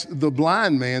asked the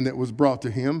blind man that was brought to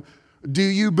him, do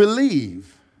you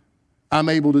believe I'm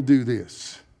able to do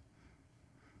this?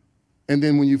 And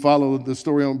then when you follow the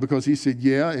story on, because he said,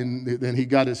 yeah, and then he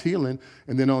got his healing.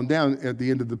 And then on down at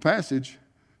the end of the passage,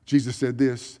 Jesus said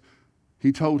this.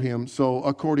 He told him, so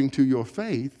according to your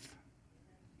faith,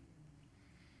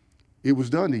 it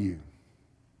was done to you.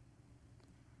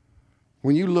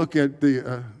 When you look at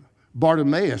the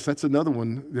Bartimaeus, that's another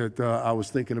one that I was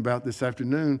thinking about this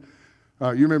afternoon. You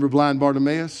remember blind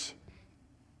Bartimaeus?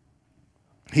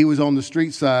 He was on the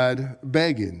street side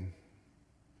begging,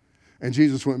 and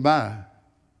Jesus went by.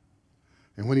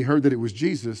 And when he heard that it was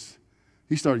Jesus,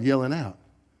 he started yelling out,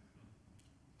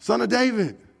 Son of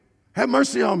David, have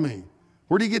mercy on me.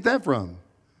 Where did he get that from?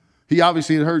 He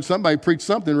obviously had heard somebody preach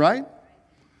something, right?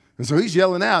 And so he's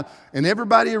yelling out, and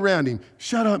everybody around him,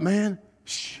 shut up, man.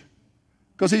 Shh.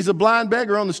 Because he's a blind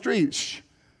beggar on the street. Shh.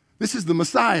 This is the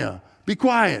Messiah. Be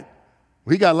quiet.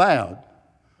 Well, he got loud.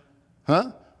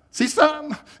 Huh? See,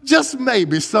 just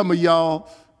maybe some of y'all,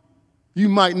 you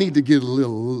might need to get a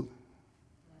little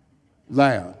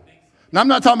loud. Now, I'm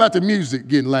not talking about the music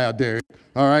getting loud, Derek,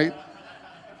 all right?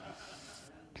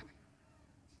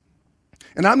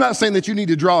 And I'm not saying that you need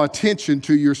to draw attention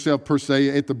to yourself, per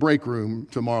se, at the break room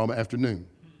tomorrow afternoon.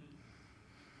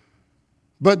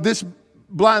 But this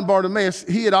blind Bartimaeus,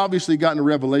 he had obviously gotten a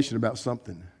revelation about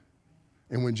something.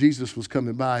 And when Jesus was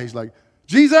coming by, he's like,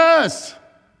 Jesus!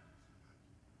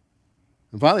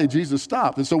 And finally, Jesus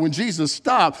stopped. And so when Jesus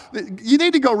stopped, you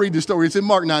need to go read the story. It's in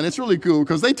Mark 9. It's really cool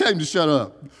because they tell him to shut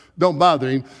up. Don't bother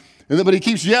him. And then, but he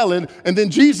keeps yelling, and then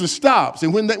Jesus stops.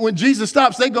 And when Jesus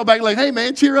stops, they go back like, hey,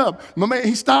 man, cheer up. My man,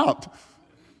 he stopped.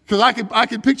 Because I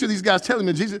could picture these guys telling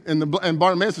him, Jesus, and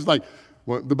Bartimaeus is like,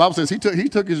 well, the Bible says he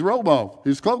took his robe off,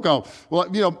 his cloak off. Well,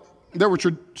 you know, there were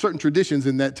certain traditions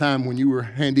in that time when you were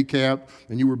handicapped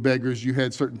and you were beggars. You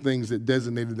had certain things that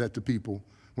designated that to people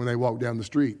when they walked down the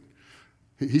street.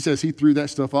 He says he threw that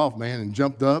stuff off, man, and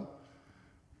jumped up.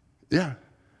 Yeah.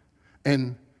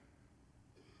 And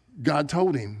God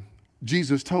told him,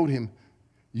 Jesus told him,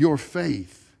 your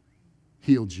faith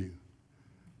healed you.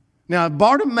 Now,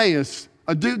 Bartimaeus,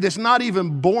 a dude that's not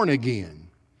even born again,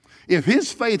 if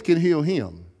his faith can heal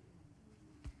him,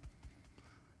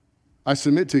 I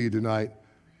submit to you tonight,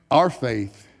 our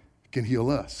faith can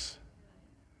heal us.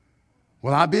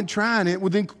 Well, I've been trying it. Well,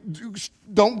 then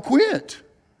don't quit.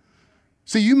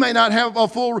 See, you may not have a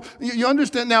full, you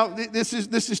understand now, this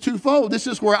is twofold. This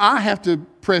is where I have to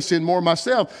press in more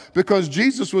myself because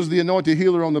Jesus was the anointed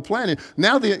healer on the planet.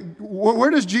 Now, where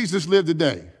does Jesus live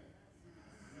today?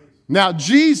 Now,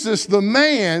 Jesus, the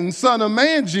man, Son of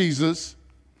Man, Jesus,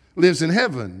 lives in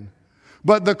heaven.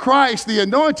 But the Christ, the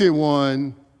anointed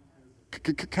one,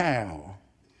 cow,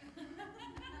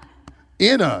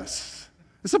 in us.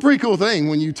 It's a pretty cool thing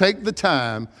when you take the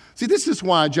time. See, this is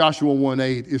why Joshua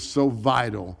 1:8 is so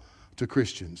vital to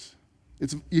Christians.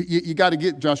 You got to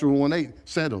get Joshua 1:8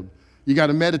 settled. You got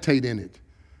to meditate in it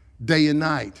day and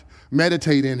night.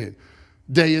 Meditate in it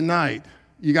day and night.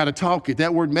 You got to talk it.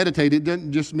 That word meditate, it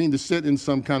doesn't just mean to sit in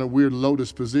some kind of weird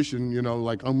lotus position, you know,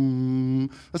 like,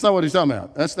 That's not what he's talking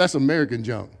about. That's American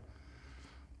junk.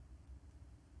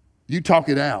 You talk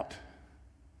it out.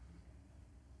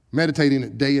 Meditate in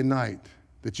it day and night,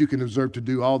 that you can observe to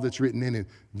do all that's written in it.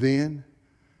 Then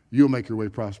you'll make your way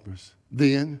prosperous.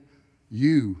 Then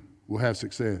you will have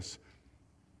success.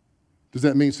 Does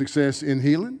that mean success in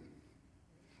healing?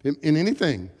 In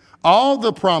anything. All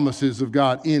the promises of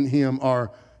God in him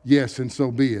are yes, and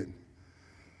so be it.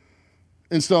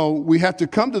 And so we have to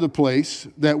come to the place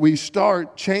that we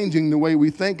start changing the way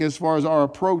we think as far as our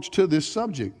approach to this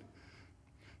subject.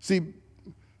 See,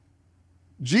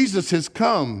 Jesus has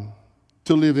come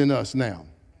to live in us now.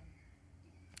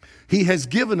 He has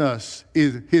given us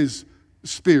his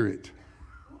Spirit.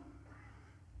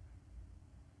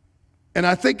 And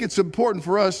I think it's important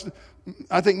for us,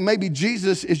 I think maybe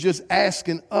Jesus is just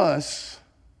asking us,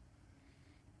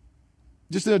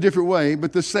 just in a different way,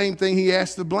 but the same thing he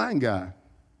asked the blind guy.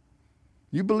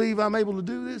 You believe I'm able to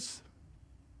do this?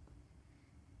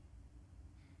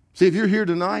 See, if you're here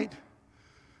tonight,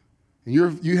 and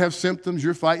you have symptoms,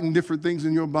 you're fighting different things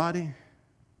in your body,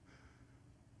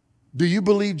 do you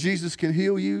believe Jesus can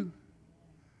heal you?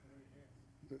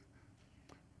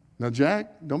 Now,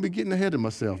 Jack, don't be getting ahead of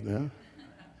myself now.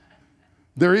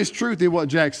 There is truth in what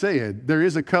Jack said. There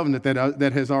is a covenant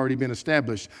that has already been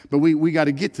established, but we got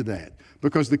to get to that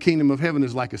because the kingdom of heaven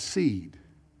is like a seed.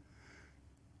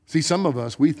 See, some of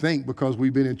us, we think because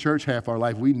we've been in church half our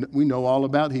life, we know all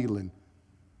about healing.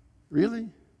 Really?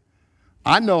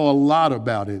 I know a lot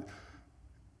about it.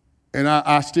 And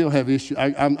I still have issues.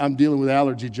 I'm dealing with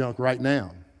allergy junk right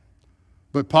now.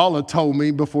 But Paula told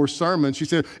me before sermon, she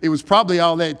said, it was probably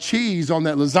all that cheese on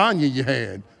that lasagna you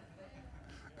had.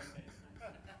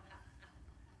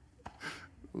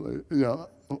 You know,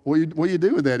 what do you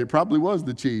do with that? It probably was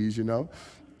the cheese, you know.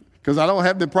 Because I don't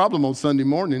have the problem on Sunday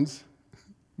mornings,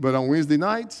 but on Wednesday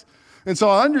nights. And so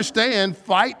I understand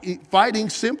fighting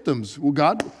symptoms. Well,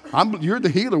 God, you're the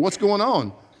healer. What's going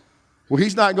on? Well,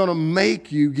 he's not going to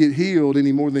make you get healed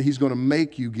any more than he's going to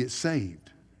make you get saved.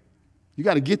 You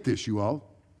got to get this, you all.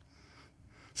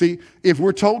 See, if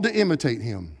we're told to imitate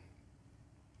him,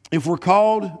 if we're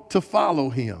called to follow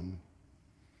him,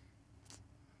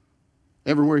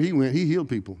 everywhere he went, he healed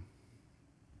people.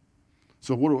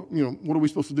 So what are we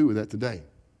supposed to do with that today?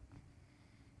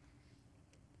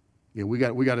 Yeah, we've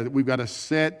got to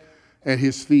sit at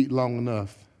his feet long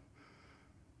enough.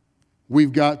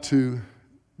 We've got to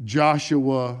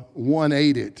Joshua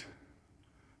 1:8 it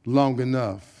long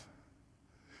enough.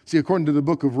 See, according to the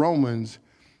book of Romans,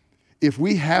 if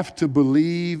we have to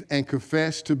believe and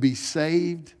confess to be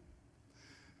saved,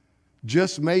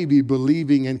 just maybe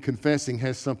believing and confessing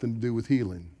has something to do with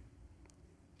healing.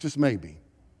 Just maybe.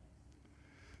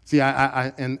 See,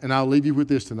 and I'll leave you with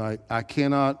this tonight. I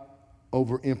cannot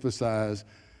overemphasize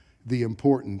the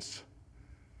importance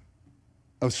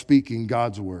of speaking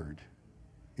God's word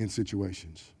in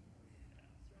situations.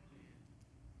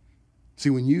 See,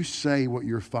 when you say what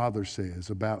your Father says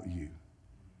about you,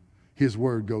 his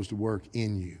word goes to work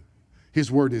in you. His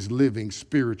word is living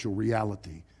spiritual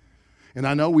reality. And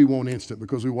I know we want instant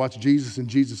because we watch Jesus and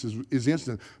Jesus is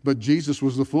instant. But Jesus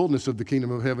was the fullness of the kingdom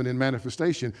of heaven in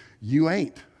manifestation. You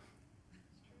ain't.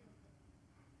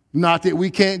 Not that we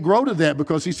can't grow to that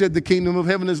because he said the kingdom of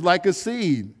heaven is like a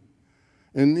seed.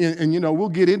 And you know, we'll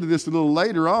get into this a little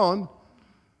later on.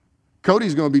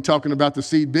 Cody's going to be talking about the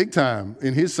seed big time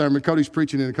in his sermon. Cody's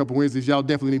preaching in a couple Wednesdays. Y'all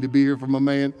definitely need to be here for my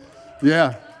man.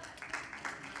 Yeah.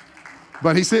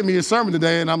 But he sent me a sermon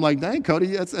today, and I'm like, dang,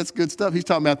 Cody, that's good stuff. He's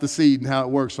talking about the seed and how it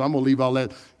works, so I'm going to leave all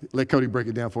that, let Cody break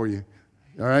it down for you,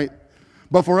 all right?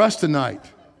 But for us tonight,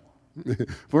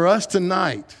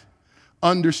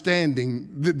 understanding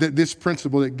that this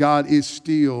principle that God is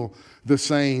still the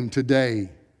same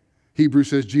today. Hebrews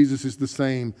says Jesus is the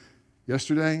same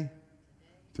yesterday,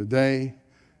 today,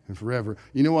 and forever.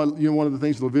 You know what? You know one of the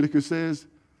things Leviticus says?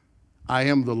 I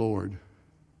am the Lord.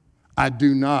 I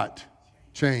do not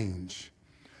change.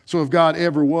 So if God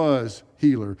ever was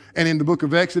healer, and in the book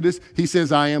of Exodus, he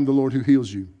says, I am the Lord who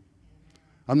heals you.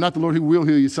 I'm not the Lord who will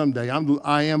heal you someday.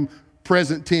 I am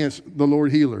present tense, the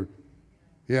Lord healer.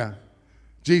 Yeah.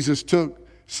 Jesus took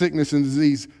sickness and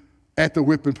disease at the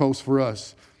whipping post for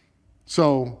us.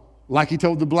 So, like he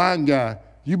told the blind guy,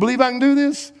 you believe I can do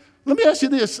this? Let me ask you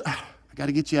this. I got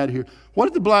to get you out of here. What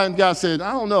if the blind guy said,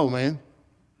 I don't know, man.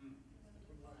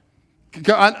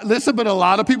 Listen, but a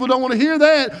lot of people don't want to hear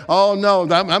that. Oh, no,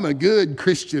 I'm a good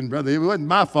Christian, brother. It wasn't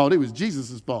my fault. It was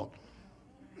Jesus' fault.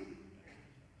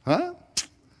 Huh?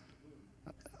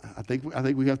 I think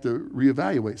we have to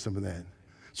reevaluate some of that.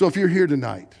 So if you're here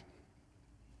tonight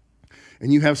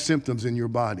and you have symptoms in your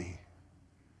body,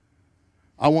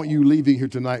 I want you leaving here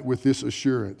tonight with this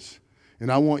assurance. And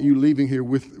I want you leaving here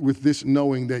with this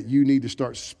knowing that you need to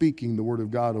start speaking the word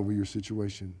of God over your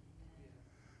situation.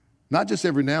 Not just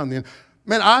every now and then.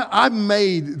 Man, I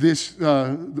made this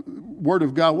word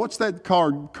of God. What's that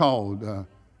card called?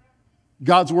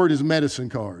 God's word is medicine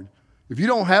card. If you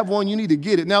don't have one, you need to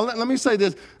get it. Now, let me say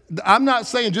this. I'm not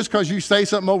saying just because you say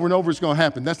something over and over, it's going to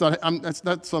happen. That's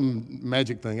not some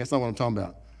magic thing. That's not what I'm talking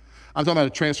about. I'm talking about a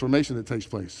transformation that takes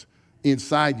place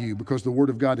inside you because the word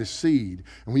of God is seed.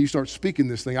 And when you start speaking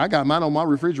this thing, I got mine on my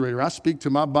refrigerator. I speak to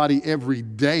my body every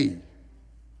day.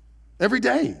 Every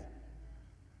day.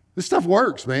 This stuff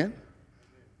works, man.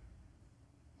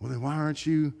 Well, then why aren't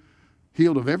you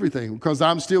healed of everything? Because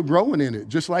I'm still growing in it,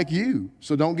 just like you.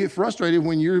 So don't get frustrated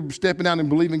when you're stepping out and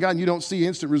believing God and you don't see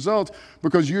instant results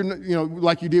because you're,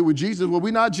 like you did with Jesus. Well,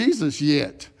 we're not Jesus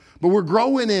yet, but we're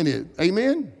growing in it.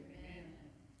 Amen?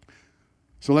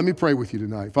 So let me pray with you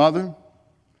tonight. Father,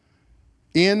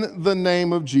 in the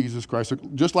name of Jesus Christ,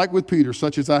 just like with Peter,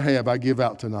 such as I have, I give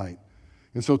out tonight.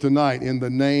 And so tonight, in the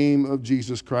name of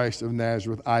Jesus Christ of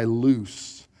Nazareth, I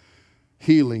loose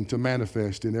healing to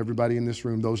manifest in everybody in this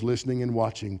room, those listening and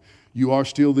watching. You are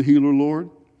still the healer, Lord.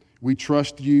 We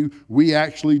trust you. We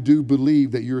actually do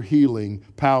believe that your healing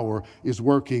power is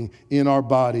working in our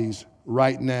bodies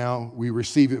right now. We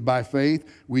receive it by faith.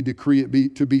 We decree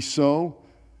it to be so.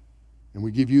 And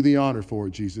we give you the honor for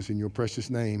it, Jesus, in your precious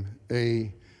name.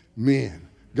 Amen.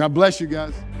 God bless you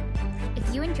guys.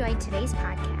 If you enjoyed today's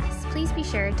podcast, please be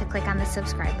sure to click on the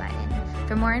subscribe button.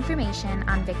 For more information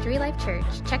on Victory Life Church,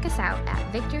 check us out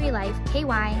at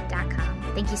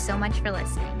victorylifeky.com. Thank you so much for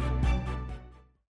listening.